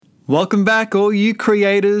Welcome back, all you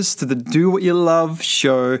creators, to the Do What You Love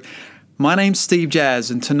show. My name's Steve Jazz,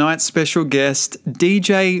 and tonight's special guest,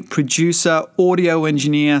 DJ, producer, audio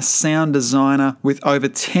engineer, sound designer with over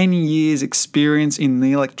 10 years experience in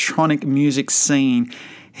the electronic music scene.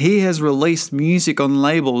 He has released music on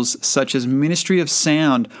labels such as Ministry of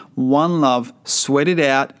Sound, One Love, Sweat It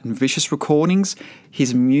Out, and Vicious Recordings.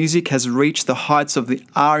 His music has reached the heights of the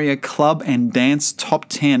ARIA Club and Dance Top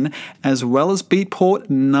 10, as well as Beatport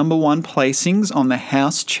 #1 placings on the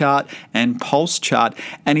House Chart and Pulse Chart,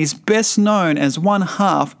 and is best known as one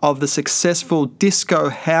half of the successful disco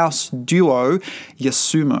house duo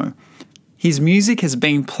Yasumo. His music has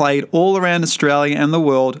been played all around Australia and the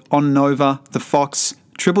world on Nova, The Fox,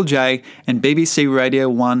 Triple J, and BBC Radio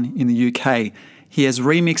 1 in the UK. He has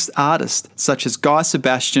remixed artists such as Guy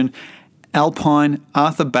Sebastian, Alpine,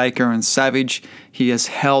 Arthur Baker and Savage. He has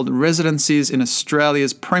held residencies in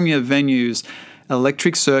Australia's premier venues,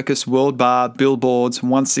 Electric Circus, World Bar, Billboards,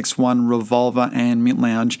 161, Revolver and Mint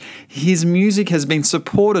Lounge. His music has been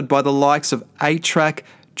supported by the likes of A-Track,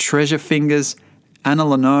 Treasure Fingers, Anna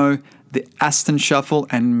Leno, the Aston Shuffle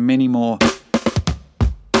and many more.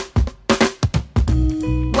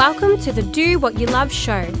 Welcome to the Do What You Love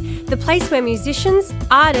show, the place where musicians,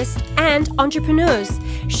 artists, and entrepreneurs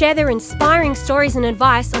share their inspiring stories and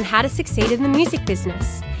advice on how to succeed in the music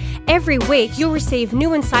business. Every week, you'll receive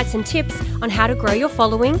new insights and tips on how to grow your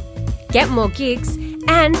following, get more gigs,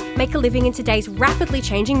 and make a living in today's rapidly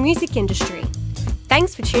changing music industry.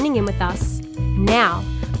 Thanks for tuning in with us. Now,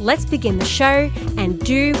 let's begin the show and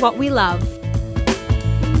do what we love.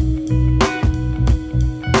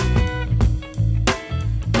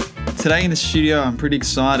 Today in the studio, I'm pretty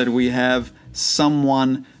excited. We have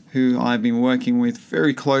someone who I've been working with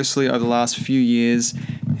very closely over the last few years.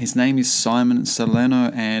 His name is Simon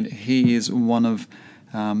Salerno, and he is one of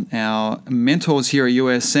our mentors here at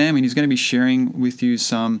USM, and he's going to be sharing with you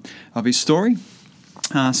some of his story,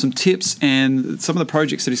 some tips, and some of the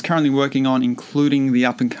projects that he's currently working on, including the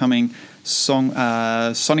up-and-coming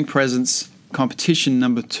Sonic Presence Competition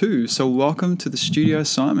 #2. So welcome to the studio,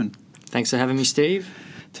 Simon. Thanks for having me, Steve.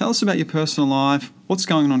 Tell us about your personal life, what's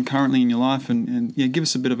going on currently in your life, and give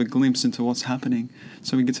us a bit of a glimpse into what's happening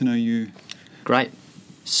so we get to know you. Great.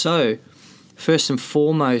 So, first and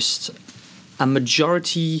foremost, a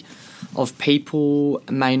majority of people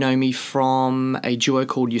may know me from a duo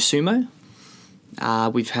called Yasumo.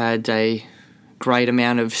 We've had a great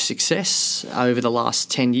amount of success over the last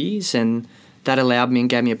 10 years, and that allowed me and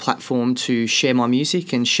gave me a platform to share my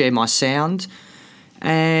music and share my sound.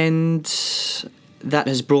 And that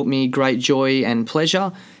has brought me great joy and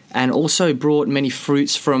pleasure, and also brought many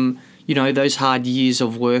fruits from, those hard years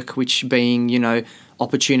of work, which being,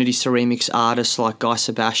 opportunities to remix artists like Guy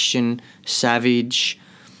Sebastian, Savage,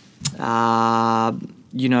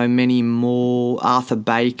 many more, Arthur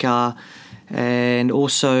Baker, and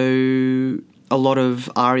also a lot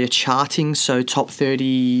of ARIA charting, so top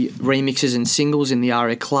 30 remixes and singles in the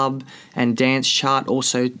ARIA Club and Dance Chart,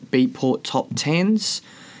 also Beatport top 10s.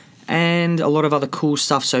 And a lot of other cool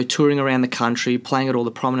stuff, so touring around the country, playing at all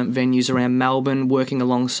the prominent venues around Melbourne, working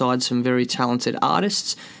alongside some very talented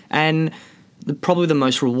artists. And probably the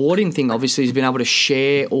most rewarding thing, obviously, is being able to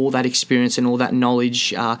share all that experience and all that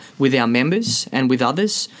knowledge with our members and with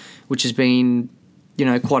others, which has been,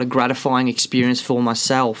 quite a gratifying experience for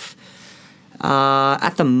myself.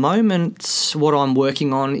 At the moment, what I'm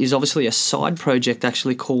working on is obviously a side project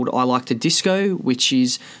actually called I Like to Disco, which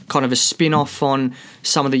is kind of a spin-off on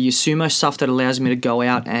some of the Yasumo stuff that allows me to go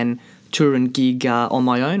out and tour and gig on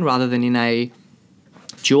my own rather than in a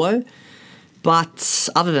duo. But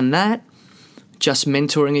other than that, just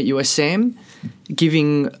mentoring at USM,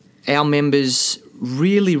 giving our members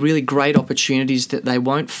really, really great opportunities that they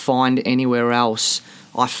won't find anywhere else.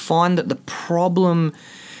 I find that the problem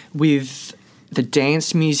with the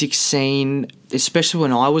dance music scene, especially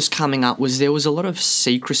when I was coming up, was there was a lot of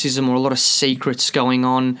secrecism or a lot of secrets going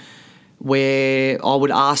on, where I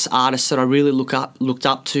would ask artists that I really looked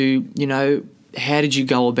up to, how did you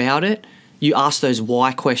go about it? You ask those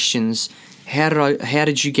why questions. How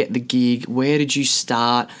did you get the gig? Where did you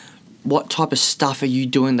start? What type of stuff are you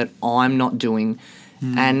doing that I'm not doing?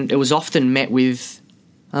 And it was often met with,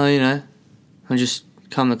 I just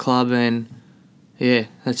come to the club and yeah,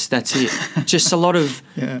 that's it. Just a lot of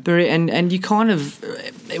very and you kind of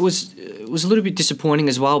it was a little bit disappointing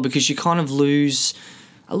as well, because you kind of lose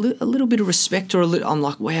a little bit of respect, or I'm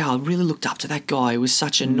like, wow, I really looked up to that guy. He was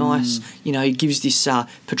such a nice, he gives this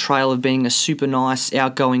portrayal of being a super nice,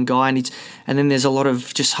 outgoing guy, and then there's a lot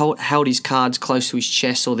of just held his cards close to his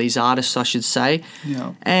chest, or these artists, I should say.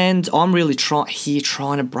 Yeah. And I'm really trying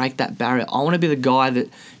to break that barrier. I want to be the guy that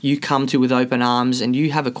you come to with open arms, and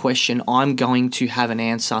you have a question, I'm going to have an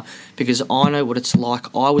answer, because I know what it's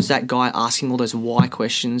like. I was that guy asking all those why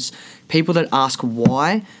questions. People that ask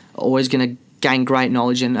why are always going to gain great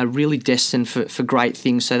knowledge and are really destined for great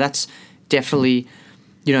things. So that's definitely,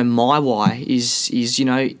 my why is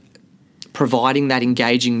providing that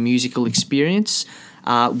engaging musical experience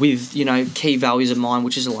with, key values of mine,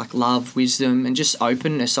 which is like love, wisdom, and just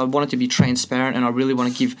openness. I want it to be transparent, and I really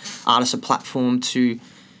want to give artists a platform to,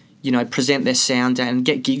 present their sound and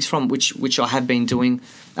get gigs from, which I have been doing,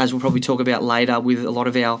 as we'll probably talk about later, with a lot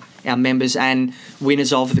of our members and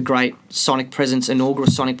winners of the great Sonic Presence, inaugural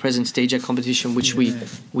Sonic Presence DJ competition, which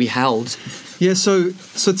we held. Yeah, so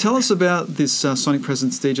tell us about this Sonic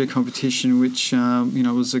Presence DJ competition, which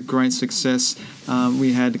was a great success.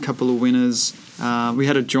 We had a couple of winners. We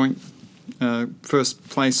had a joint first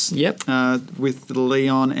place with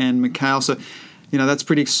Leon and Mikhail. So, that's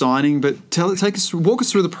pretty exciting. But walk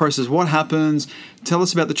us through the process. What happens? Tell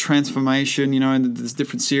us about the transformation. And there's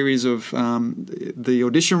different series of the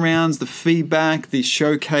audition rounds, the feedback, the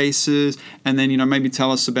showcases, and then maybe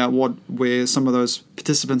tell us about where some of those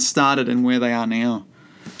participants started and where they are now.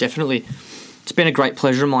 Definitely. It's been a great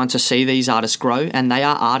pleasure of mine to see these artists grow, and they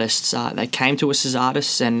are artists. They came to us as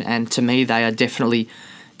artists, and to me, they are definitely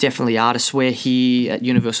artists. We're here at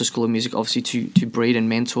Universal School of Music, obviously, to breed and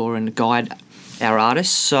mentor and guide our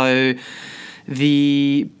artists. So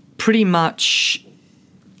pretty much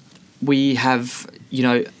we have,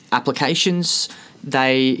 applications.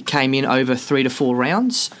 They came in over 3 to 4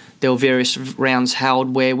 rounds. There were various rounds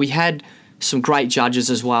held where we had some great judges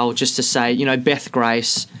as well, just to say, Beth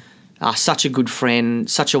Grace, such a good friend,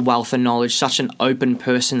 such a wealth of knowledge, such an open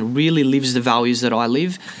person, really lives the values that I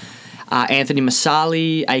live. Anthony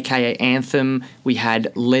Masali, aka Anthem. We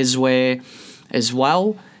had Lesware as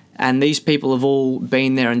well. And these people have all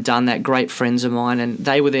been there and done that, great friends of mine, and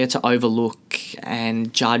they were there to overlook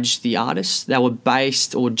and judge the artists. They were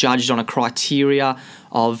based or judged on a criteria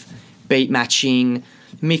of beat matching,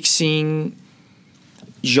 mixing,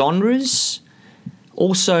 genres,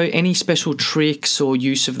 also any special tricks or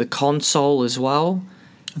use of the console as well.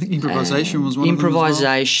 I think improvisation was one of them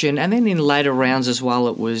Improvisation, and then in later rounds as well,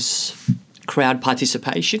 it was crowd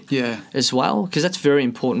participation as well, because that's very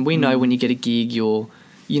important. We know when you get a gig,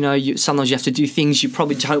 sometimes you have to do things you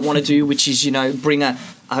probably don't want to do, which is, bring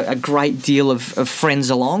a great deal of friends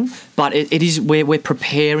along. But it is where we're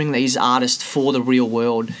preparing these artists for the real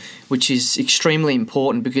world, which is extremely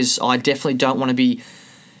important, because I definitely don't want to be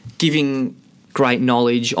giving great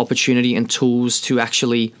knowledge, opportunity and tools to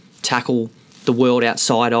actually tackle the world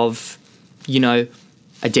outside of,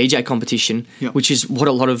 a DJ competition, which is what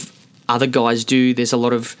a lot of other guys do. There's a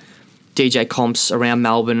lot of DJ comps around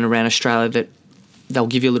Melbourne and around Australia that they'll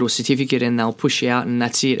give you a little certificate and they'll push you out and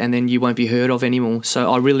that's it, and then you won't be heard of anymore.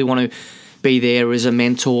 So I really want to be there as a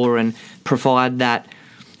mentor and provide that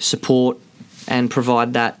support and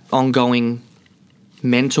provide that ongoing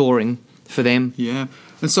mentoring for them. Yeah.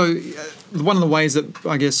 And so one of the ways that,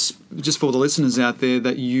 I guess, just for the listeners out there,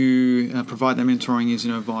 that you provide that mentoring is,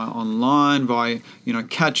 via online, via,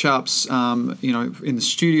 catch-ups, in the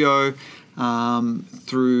studio,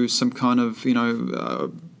 through some kind of,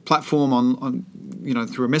 platform on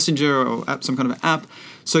through a messenger or app, some kind of app.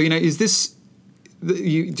 So, is this, do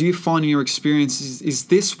you find in your experience, is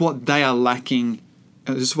this what they are lacking,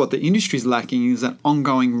 is this what the industry is lacking, is that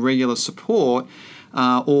ongoing regular support,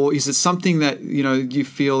 or is it something that, you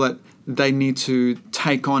feel that they need to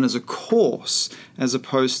take on as a course, as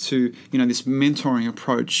opposed to, this mentoring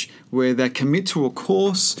approach where they commit to a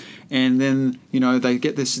course and then, they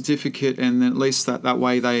get their certificate, and then at least that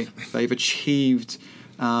way they've achieved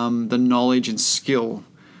the knowledge and skill?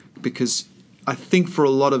 Because I think for a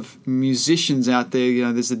lot of musicians out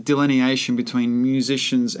there, there's a delineation between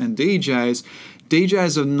musicians and DJs.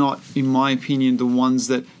 DJs are not, in my opinion, the ones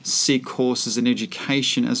that seek courses and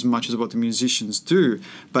education as much as what the musicians do.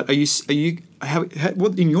 But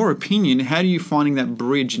what, in your opinion, how are you finding that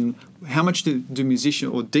bridge, and how much do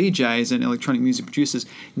musicians or DJs and electronic music producers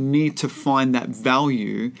need to find that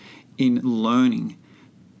value in learning?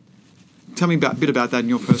 Tell me a bit about that in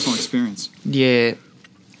your personal experience. Yeah.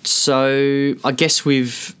 So I guess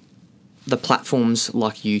with the platforms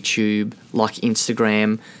like YouTube, like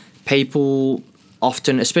Instagram, people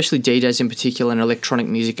often, especially DJs in particular and electronic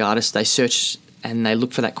music artists, they search and they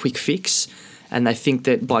look for that quick fix. and they think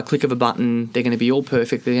that by a click of a button they're going to be all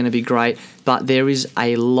perfect, they're going to be great, but there is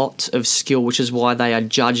a lot of skill, which is why they are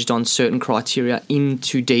judged on certain criteria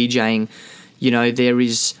into DJing. You know, there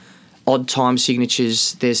is odd time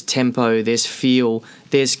signatures, there's tempo, there's feel,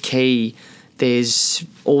 there's key, there's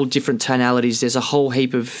all different tonalities. There's a whole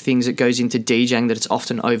heap of things that goes into DJing that it's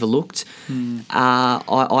often overlooked.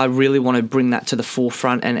 I really want to bring that to the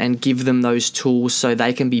forefront and give them those tools so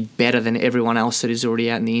they can be better than everyone else that is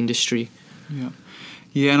already out in the industry. Yeah.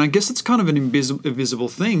 Yeah, and I guess it's kind of an invisible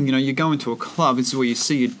thing. You know, you go into a club, this is where you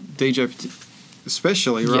see a DJ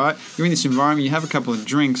especially, right? Yeah. You're in this environment, you have a couple of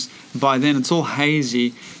drinks, by then it's all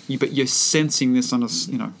hazy, but you're sensing this on a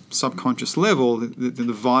subconscious level, the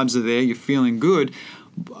vibes are there, you're feeling good.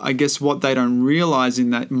 I guess what they don't realize in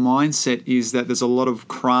that mindset is that there's a lot of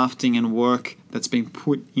crafting and work that's being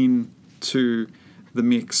put into the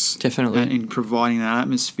mix. Definitely. In providing that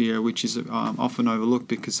atmosphere, which is often overlooked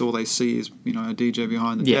because all they see is, a DJ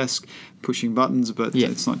behind the desk pushing buttons, but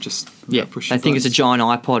it's not just pushing They think it's a giant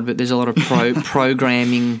iPod, but there's a lot of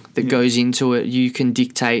programming that goes into it. You can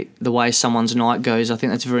dictate the way someone's night goes. I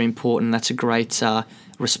think that's very important. That's a great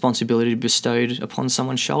responsibility bestowed upon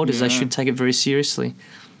someone's shoulders. They should take it very seriously.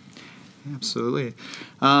 Absolutely.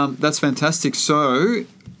 That's fantastic. So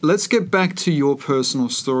let's get back to your personal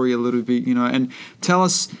story a little bit, and tell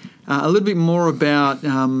us a little bit more about,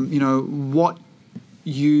 what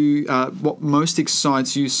most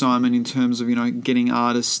excites you, Simon, in terms of, getting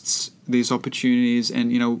artists these opportunities.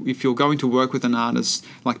 And, if you're going to work with an artist,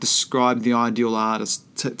 describe the ideal artist.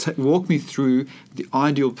 Walk me through the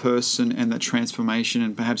ideal person and that transformation,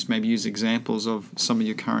 and perhaps maybe use examples of some of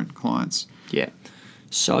your current clients. Yeah.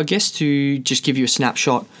 So I guess to just give you a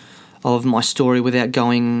snapshot of my story without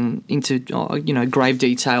going into grave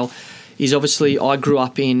detail is obviously I grew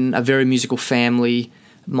up in a very musical family.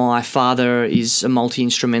 My father is a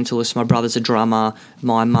multi-instrumentalist, my brother's a drummer,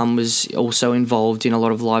 my mum was also involved in a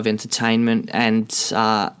lot of live entertainment, and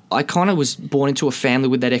I kind of was born into a family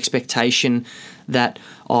with that expectation that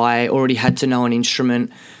I already had to know an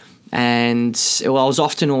instrument, and I was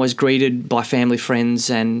often always greeted by family friends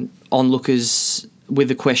and onlookers with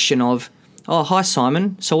the question of, "Oh, hi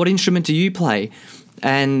Simon, so what instrument do you play?"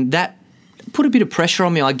 And that put a bit of pressure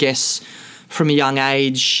on me, I guess, from a young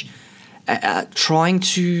age, trying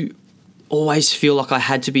to always feel like I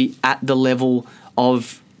had to be at the level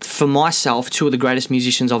of, for myself, two of the greatest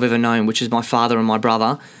musicians I've ever known, which is my father and my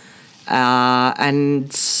brother. And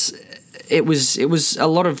it was a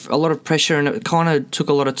lot of pressure, and it kind of took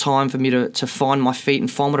a lot of time for me to find my feet and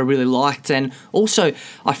find what I really liked. And also,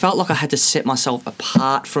 I felt like I had to set myself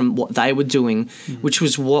apart from what they were doing, which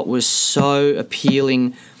was what was so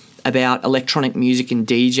appealing about electronic music and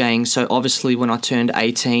DJing. So obviously, when I turned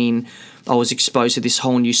 18, I was exposed to this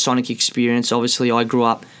whole new sonic experience. Obviously, I grew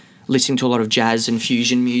up listening to a lot of jazz and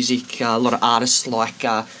fusion music, a lot of artists like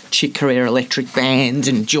Chick Corea Electric Band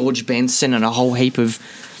and George Benson, and a whole heap of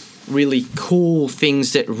really cool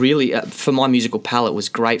things that really, for my musical palette, was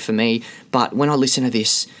great for me. But when I listen to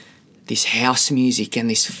this house music and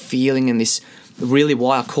this feeling and this, really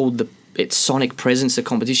why I called it sonic presence, the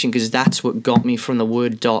competition, because that's what got me from the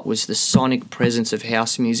word dot, was the sonic presence of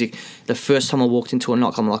house music. The first time I walked into a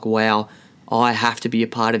knock, I'm like, wow, I have to be a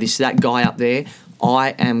part of this. That guy up there, I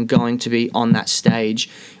am going to be on that stage,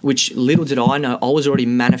 which little did I know, I was already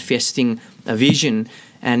manifesting a vision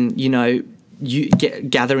and,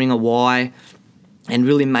 gathering a why and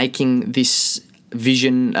really making this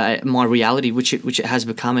vision my reality, which it has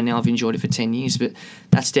become, and now I've enjoyed it for 10 years. But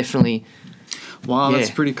that's definitely... Wow, that's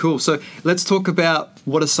pretty cool. So let's talk about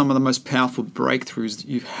what are some of the most powerful breakthroughs that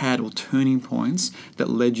you've had, or turning points that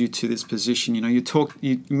led you to this position.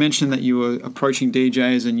 You mentioned that you were approaching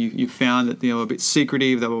DJs and you found that they were a bit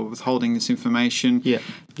secretive, they were withholding this information. Yeah,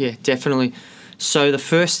 definitely. So the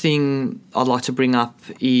first thing I'd like to bring up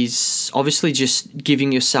is obviously just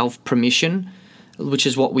giving yourself permission, which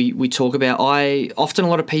is what we talk about. Often a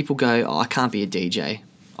lot of people go, I can't be a DJ.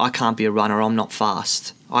 I can't be a runner. I'm not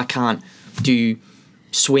fast. I can't do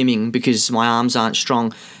swimming because my arms aren't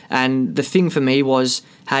strong. And the thing for me was,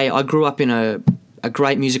 hey, I grew up in a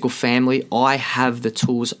great musical family. I have the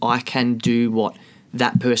tools. I can do what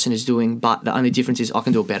that person is doing, but the only difference is I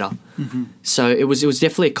can do it better. Mm-hmm. So it was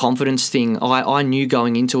definitely a confidence thing. I knew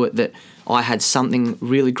going into it that I had something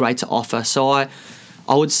really great to offer. So I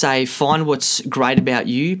would say find what's great about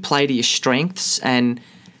you, play to your strengths, and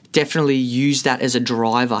definitely use that as a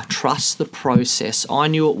driver. Trust the process. I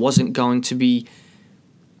knew it wasn't going to be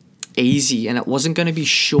easy and it wasn't going to be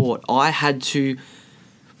short. I had to,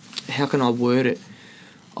 how can I word it?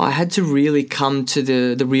 I had to really come to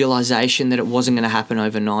the realization that it wasn't going to happen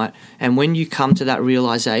overnight. And when you come to that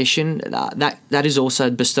realization, that is also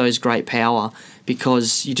bestows great power,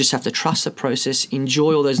 because you just have to trust the process,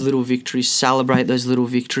 enjoy all those little victories, celebrate those little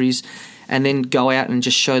victories, and then go out and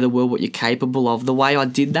just show the world what you're capable of. The way I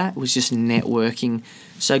did that was just networking.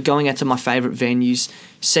 So going out to my favourite venues,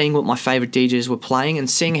 seeing what my favourite DJs were playing and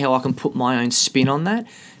seeing how I can put my own spin on that.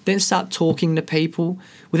 Then start talking to people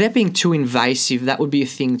without being too invasive. That would be a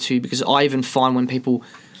thing too, because I even find when people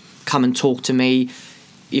come and talk to me,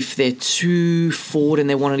 if they're too forward and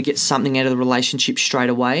they wanted to get something out of the relationship straight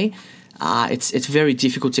away, it's very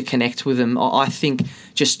difficult to connect with them. I think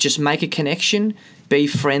just make a connection, be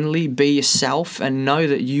friendly, be yourself, and know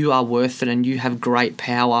that you are worth it and you have great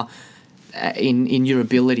power in your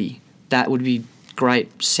ability. That would be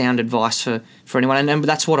great sound advice for anyone, and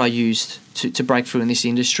that's what I used to break through in this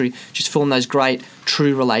industry. Just form those great,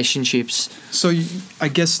 true relationships. So I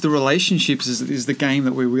guess the relationships is the game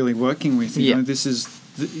that we're really working with. You know, this is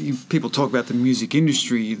people talk about the music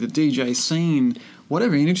industry, the DJ scene,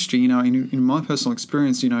 whatever industry. You know, in my personal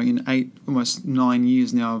experience, you know, in almost 9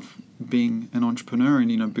 years now of being an entrepreneur and,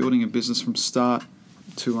 you know, building a business from start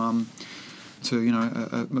to you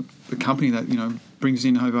know a company that, you know, brings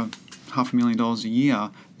in over $500,000 a year.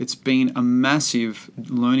 It's been a massive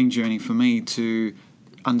learning journey for me to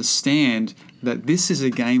understand that this is a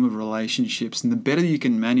game of relationships, and the better you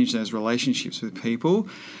can manage those relationships with people,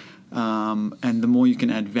 and the more you can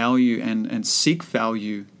add value and seek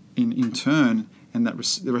value in turn, and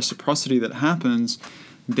the reciprocity that happens,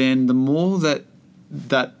 then the more that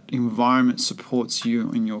environment supports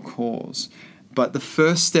you in your cause. But the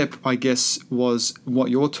first step, I guess, was what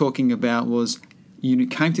you're talking about, was you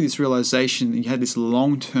came to this realization that you had this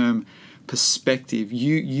long-term perspective.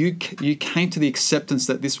 You came to the acceptance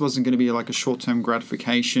that this wasn't going to be like a short-term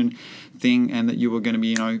gratification thing, and that you were going to be,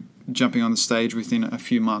 you know, jumping on the stage within a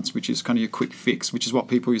few months, which is kind of your quick fix, which is what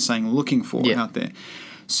people are saying looking for out there.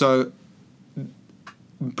 So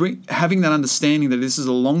having that understanding that this is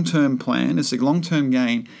a long-term plan, it's a long-term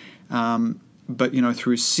gain, but, you know,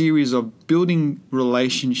 through a series of building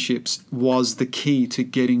relationships was the key to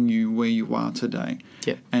getting you where you are today.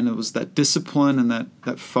 Yeah. And it was that discipline and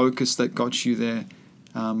that focus that got you there.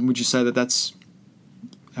 Would you say that's,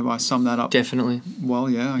 have I summed that up? Definitely. Well,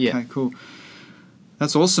 yeah. Okay, cool.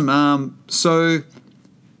 That's awesome. So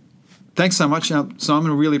thanks so much,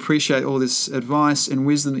 Simon. I really appreciate all this advice and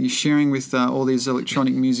wisdom that you're sharing with all these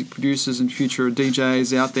electronic music producers and future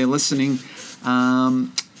DJs out there listening.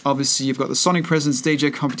 Obviously, you've got the Sonic Presence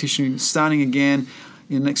DJ competition starting again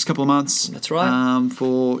in the next couple of months. That's right.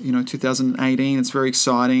 For 2018, it's very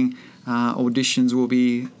exciting. Auditions will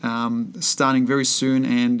be starting very soon,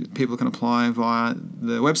 and people can apply via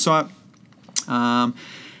the website.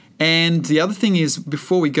 And the other thing is,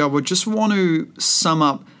 before we go, I just want to sum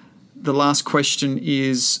up. The last question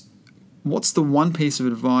is, what's the one piece of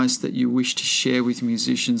advice that you wish to share with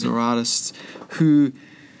musicians or artists who,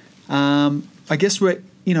 I guess we're,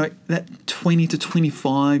 you know, that 20 to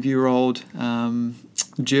 25-year-old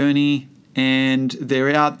journey, and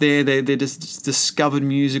they're out there, they just discovered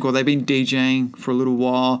music, or they've been DJing for a little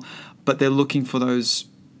while, but they're looking for those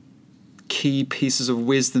key pieces of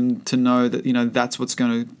wisdom to know that, you know, that's what's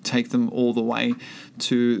going to take them all the way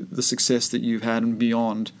to the success that you've had and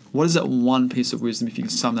beyond. What is that one piece of wisdom, if you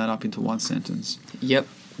can sum that up into one sentence? Yep.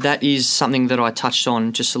 That is something that I touched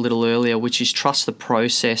on just a little earlier, which is trust the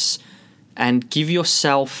process and give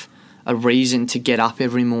yourself a reason to get up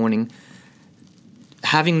every morning.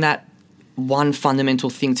 Having that one fundamental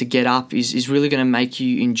thing to get up is really going to make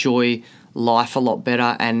you enjoy life a lot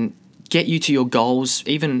better and get you to your goals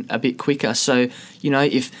even a bit quicker. So, you know,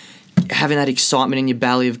 if having that excitement in your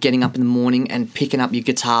belly of getting up in the morning and picking up your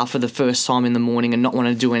guitar for the first time in the morning and not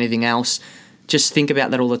wanting to do anything else, just think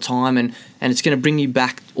about that all the time, and it's going to bring you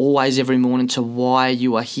back always every morning to why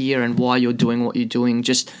you are here and why you're doing what you're doing.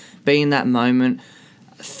 Just be in that moment,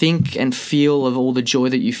 think and feel of all the joy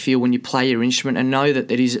that you feel when you play your instrument, and know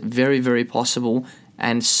that it is very, very possible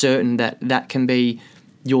and certain that that can be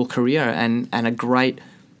your career and a great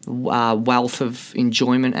wealth of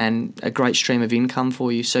enjoyment and a great stream of income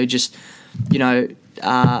for you. So just, you know,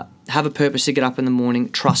 have a purpose to get up in the morning,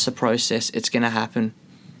 trust the process, it's going to happen.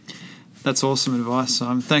 That's awesome advice,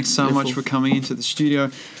 Simon. Thanks so much for coming into the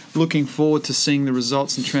studio. Looking forward to seeing the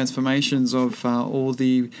results and transformations of all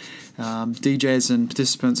the DJs and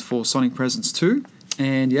participants for Sonic Presence 2.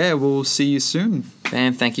 And yeah, we'll see you soon.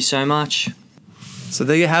 Bam, thank you so much. So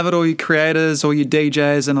there you have it, all you creators, all you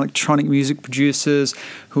DJs and electronic music producers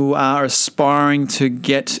who are aspiring to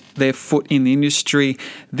get their foot in the industry.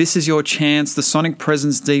 This is your chance. The Sonic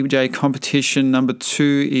Presence DJ competition number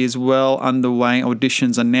 2 is well underway.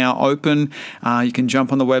 Auditions are now open. You can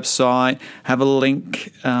jump on the website, have a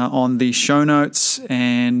link on the show notes,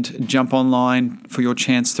 and jump online for your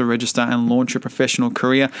chance to register and launch your professional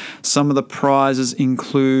career. Some of the prizes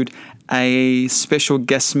include a special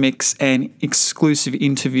guest mix and exclusive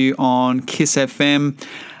interview on Kiss FM.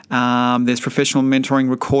 There's professional mentoring,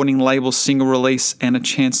 recording label, single release, and a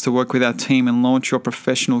chance to work with our team and launch your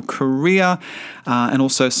professional career. And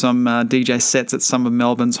also some DJ sets at some of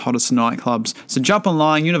Melbourne's hottest nightclubs. So jump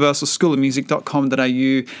online,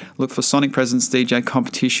 universalschoolofmusic.com.au, look for Sonic Presence DJ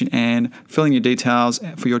competition and fill in your details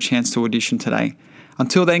for your chance to audition today.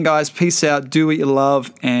 Until then, guys, peace out, do what you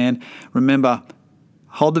love, and remember,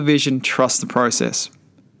 hold the vision, trust the process.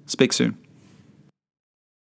 Speak soon.